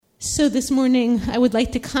So this morning, I would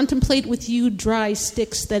like to contemplate with you dry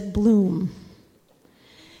sticks that bloom.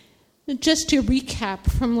 Just to recap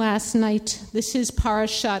from last night, this is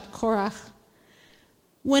Parashat Korach.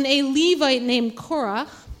 When a Levite named Korach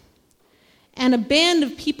and a band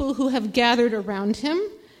of people who have gathered around him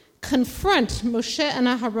confront Moshe and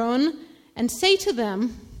Aharon and say to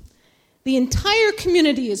them, the entire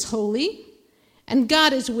community is holy, and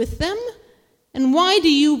God is with them, and why do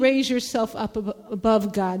you raise yourself up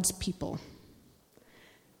above God's people?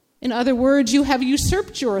 In other words, you have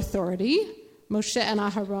usurped your authority, Moshe and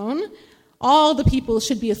Aharon. All the people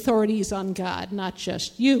should be authorities on God, not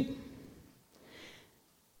just you.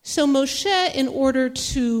 So Moshe, in order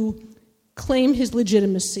to claim his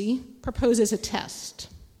legitimacy, proposes a test.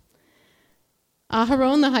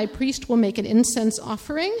 Aharon, the high priest, will make an incense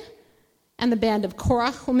offering, and the band of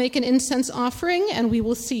Korach will make an incense offering, and we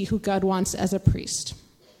will see who God wants as a priest.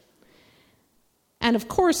 And of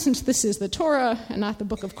course, since this is the Torah and not the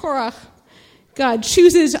book of Korach, God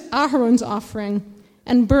chooses Aharon's offering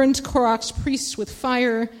and burns Korach's priests with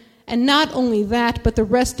fire, and not only that, but the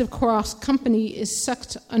rest of Korach's company is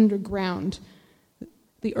sucked underground.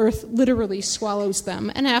 The earth literally swallows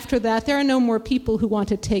them, and after that, there are no more people who want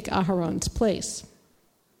to take Aharon's place.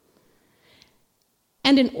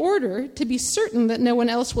 And in order to be certain that no one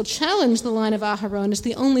else will challenge the line of Aharon as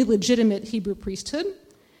the only legitimate Hebrew priesthood,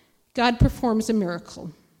 God performs a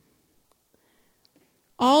miracle.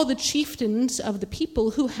 All the chieftains of the people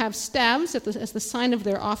who have staves as the sign of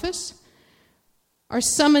their office are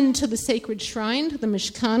summoned to the sacred shrine, to the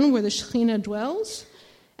Mishkan, where the Shekhinah dwells,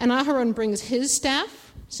 and Aharon brings his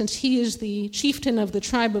staff, since he is the chieftain of the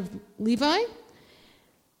tribe of Levi.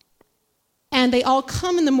 And they all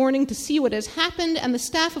come in the morning to see what has happened, and the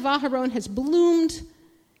staff of Aharon has bloomed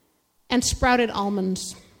and sprouted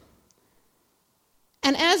almonds.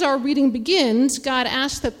 And as our reading begins, God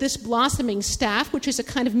asks that this blossoming staff, which is a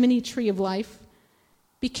kind of mini tree of life,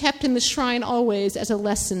 be kept in the shrine always as a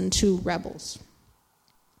lesson to rebels.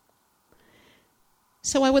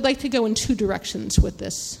 So I would like to go in two directions with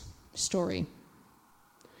this story.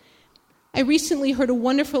 I recently heard a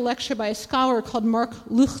wonderful lecture by a scholar called Mark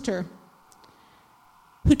Luchter,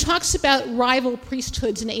 who talks about rival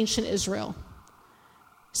priesthoods in ancient Israel.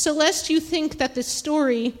 So lest you think that this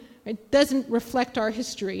story doesn't reflect our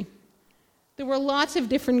history, there were lots of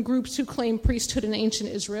different groups who claimed priesthood in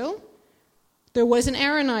ancient Israel. There was an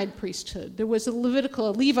Aaronite priesthood. There was a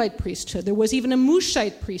Levite priesthood. There was even a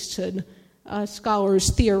Mushite priesthood,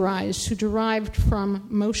 scholars theorized, who derived from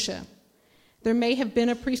Moshe. There may have been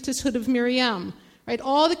a priesthood of Miriam. Right,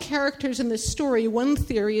 all the characters in this story, one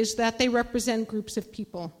theory is that they represent groups of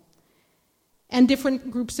people. And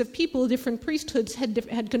different groups of people, different priesthoods,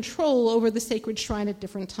 had control over the sacred shrine at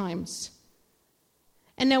different times.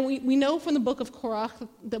 And now we know from the book of Korach,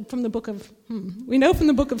 from the book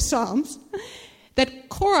of Psalms, that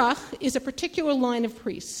Korach is a particular line of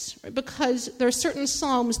priests, right, because there are certain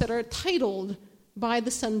psalms that are titled by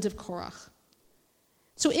the sons of Korach.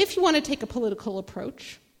 So if you want to take a political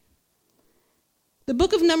approach, the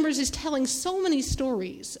book of Numbers is telling so many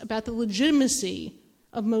stories about the legitimacy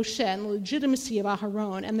of Moshe and the legitimacy of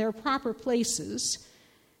Aharon and their proper places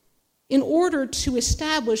in order to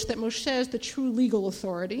establish that Moshe is the true legal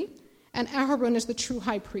authority and Aharon is the true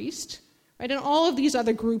high priest, right? And all of these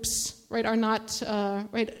other groups, right, are not,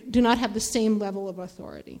 do not have the same level of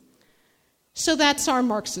authority. So that's our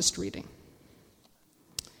Marxist reading.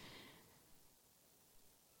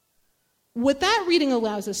 What that reading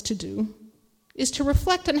allows us to do is to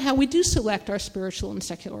reflect on how we do select our spiritual and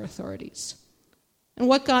secular authorities and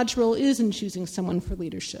what God's role is in choosing someone for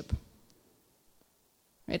leadership.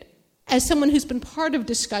 Right? As someone who's been part of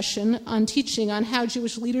discussion on teaching on how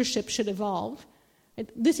Jewish leadership should evolve, right,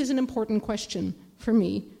 this is an important question for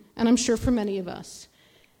me, and I'm sure for many of us.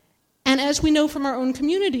 And as we know from our own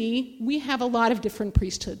community, we have a lot of different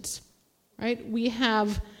priesthoods. Right? We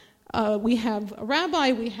have a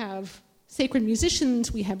rabbi, we have sacred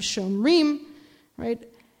musicians, we have shomrim, right?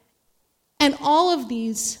 And all of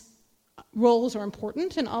these roles are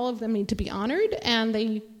important, and all of them need to be honored, and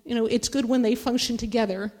it's good when they function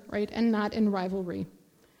together, right, and not in rivalry.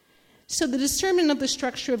 So the discernment of the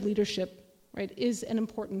structure of leadership, right, is an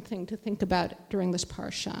important thing to think about during this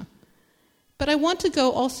parsha. But I want to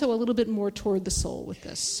go also a little bit more toward the soul with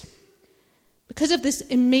this, because of this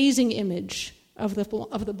amazing image of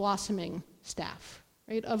the blossoming staff,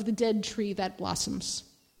 right, of the dead tree that blossoms.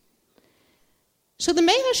 So the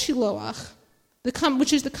Mei HaShiloach,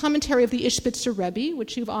 which is the commentary of the Ishbitzer Rebbe,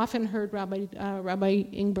 which you've often heard Rabbi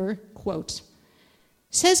Ingber quote,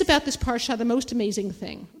 says about this parsha the most amazing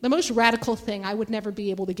thing, the most radical thing. I would never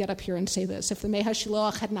be able to get up here and say this if the Mei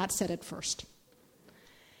HaShiloach had not said it first.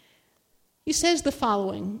 He says the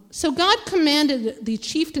following: So God commanded the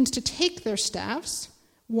chieftains to take their staffs.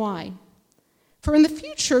 Why? For in the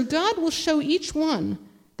future God will show each one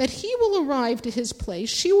that he will arrive to his place,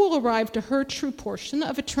 she will arrive to her true portion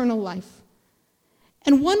of eternal life.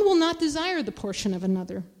 And one will not desire the portion of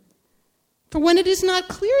another. For when it is not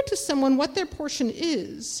clear to someone what their portion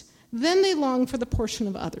is, then they long for the portion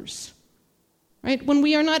of others. Right? When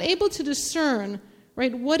we are not able to discern,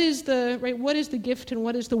 right, what is the gift and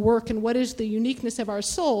what is the work and what is the uniqueness of our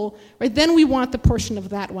soul, right, then we want the portion of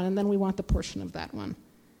that one, and then we want the portion of that one.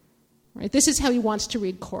 Right? This is how he wants to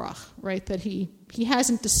read Korach, right? That he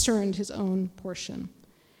hasn't discerned his own portion.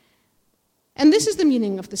 And this is the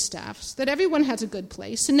meaning of the staffs, that everyone has a good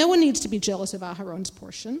place, and no one needs to be jealous of Aharon's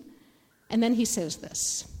portion. And then he says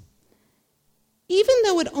this: even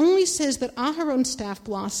though it only says that Aharon's staff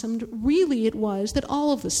blossomed, really it was that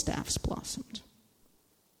all of the staffs blossomed.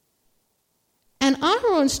 And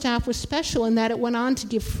Aharon's staff was special in that it went on to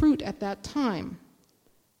give fruit at that time.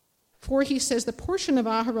 For he says the portion of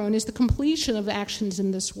Aharon is the completion of actions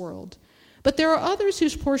in this world. But there are others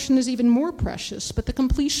whose portion is even more precious, but the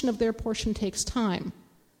completion of their portion takes time.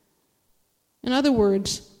 In other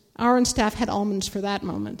words, Aaron's staff had almonds for that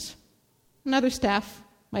moment. Another staff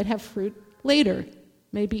might have fruit later,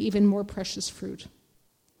 maybe even more precious fruit.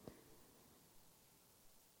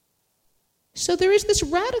 So there is this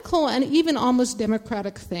radical and even almost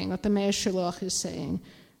democratic thing that the Mei HaShiloach is saying,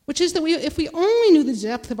 which is that if we only knew the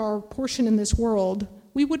depth of our portion in this world,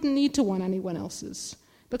 we wouldn't need to want anyone else's,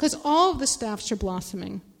 because all of the staffs are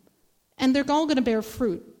blossoming, and they're all going to bear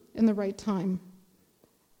fruit in the right time.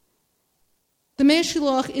 The Mei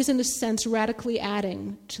HaShiloach is, in a sense, radically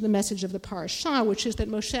adding to the message of the parasha, which is that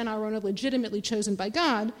Moshe and Aaron are legitimately chosen by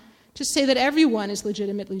God, to say that everyone is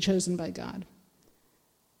legitimately chosen by God.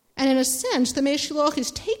 And in a sense, the Mei HaShiloach is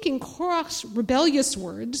taking Korach's rebellious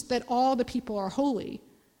words, that all the people are holy,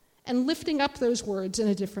 and lifting up those words in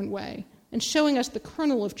a different way, and showing us the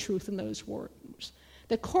kernel of truth in those words.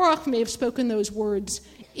 That Korach may have spoken those words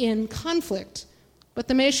in conflict, but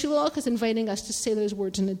the Mei HaShiloach is inviting us to say those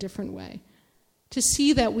words in a different way, to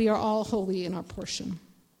see that we are all holy in our portion.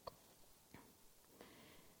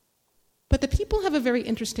 But the people have a very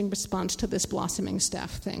interesting response to this blossoming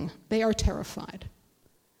staff thing. They are terrified.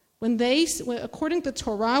 According to the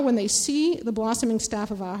Torah, when they see the blossoming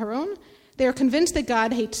staff of Aharon, they are convinced that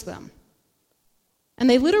God hates them. And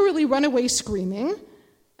they literally run away screaming,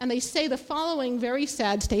 and they say the following very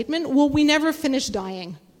sad statement: will we never finish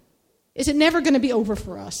dying? Is it never going to be over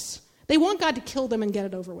for us? They want God to kill them and get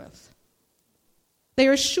it over with. They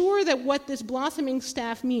are sure that what this blossoming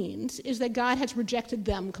staff means is that God has rejected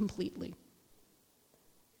them completely.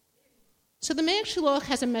 So the Mei HaShiloach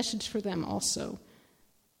has a message for them also.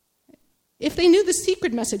 If they knew the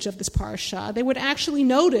secret message of this parasha, they would actually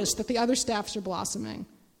notice that the other staffs are blossoming.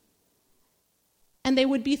 And they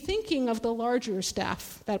would be thinking of the larger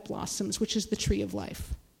staff that blossoms, which is the tree of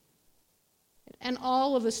life. And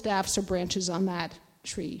all of the staffs are branches on that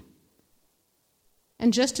tree.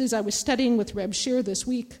 And just as I was studying with Reb Shir this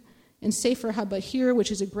week in Sefer HaBahir, which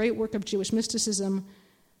is a great work of Jewish mysticism,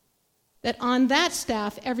 that on that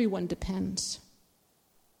staff everyone depends.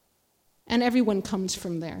 And everyone comes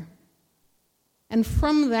from there. And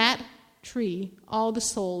from that tree, all the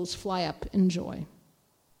souls fly up in joy.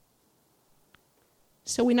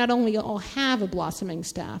 So we not only all have a blossoming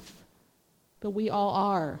staff, but we all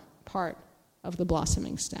are part of the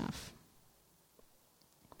blossoming staff.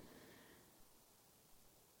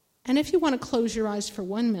 And if you want to close your eyes for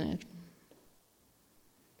 1 minute,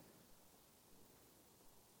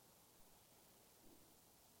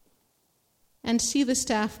 and see the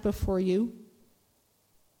staff before you,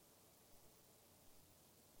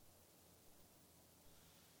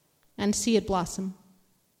 and see it blossom.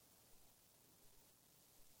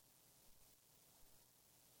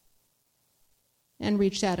 And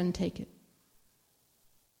reach out and take it.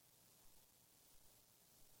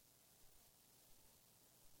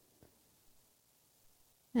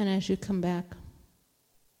 And as you come back,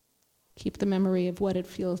 keep the memory of what it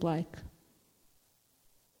feels like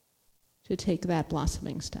to take that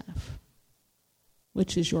blossoming staff,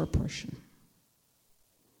 which is your portion.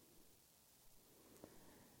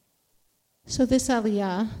 So this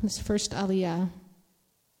aliyah, this first aliyah,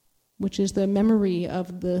 which is the memory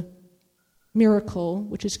of the miracle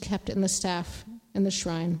which is kept in the staff in the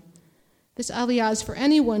shrine, this aliyah is for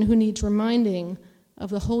anyone who needs reminding of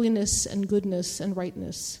the holiness and goodness and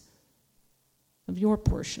rightness of your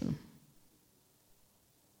portion.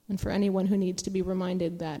 and for anyone who needs to be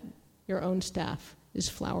reminded that your own staff is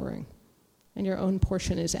flowering and your own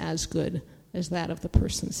portion is as good as that of the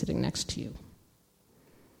person sitting next to you.